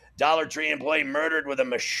guy. Dollar Tree employee murdered with a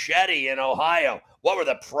machete in Ohio. What, were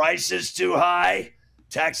the prices too high?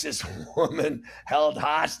 Texas woman held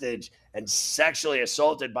hostage and sexually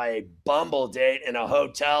assaulted by a Bumble date in a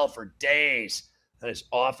hotel for days. That is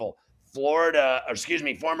awful.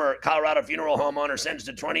 Former Colorado funeral home owner sentenced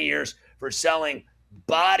to 20 years for selling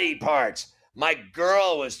body parts. My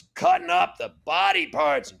girl was cutting up the body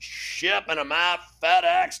parts and shipping them out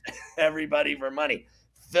FedEx to everybody for money.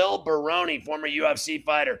 Phil Baroni, former UFC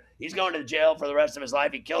fighter, he's going to jail for the rest of his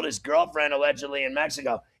life. He killed his girlfriend allegedly in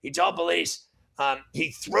Mexico. He told police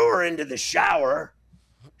he threw her into the shower.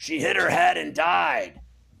 She hit her head and died.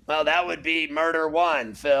 Well, that would be murder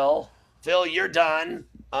one, Phil. Phil, you're done.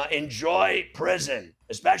 Enjoy prison,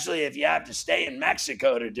 especially if you have to stay in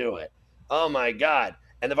Mexico to do it. Oh, my God.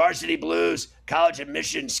 And the Varsity Blues college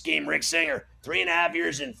admissions scheme, Rick Singer, 3.5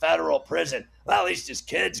 years in federal prison. Well, at least his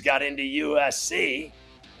kids got into USC.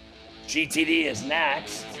 GTD is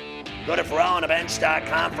next. Go to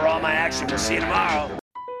PharrellOnTheBench.com for all my action. We'll see you tomorrow.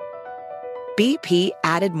 BP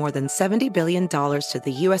added more than $70 billion to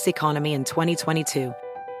the U.S. economy in 2022.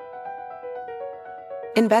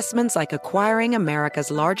 Investments like acquiring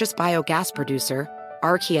America's largest biogas producer,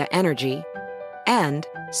 Archaea Energy, and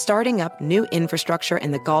starting up new infrastructure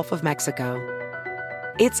in the Gulf of Mexico.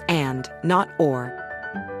 It's and, not or.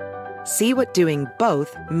 See what doing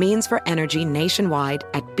both means for energy nationwide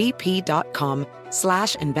at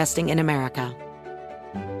bp.com/investing in America.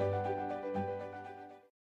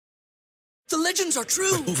 The legends are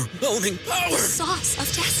true. Overwhelming power! The sauce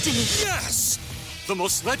of destiny. Yes! The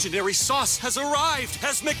most legendary sauce has arrived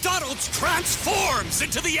as McDonald's transforms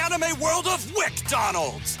into the anime world of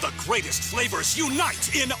WickDonald's. The greatest flavors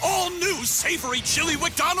unite in all new savory chili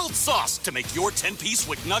McDonald's sauce to make your 10-piece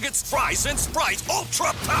Wick Nuggets, fries, and Sprite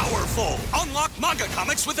ultra-powerful. Unlock manga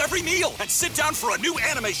comics with every meal and sit down for a new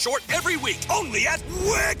anime short every week only at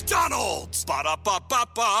WickDonald's.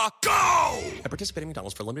 Ba-da-ba-ba-ba, go! At participating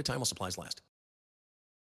McDonald's for limited time while supplies last.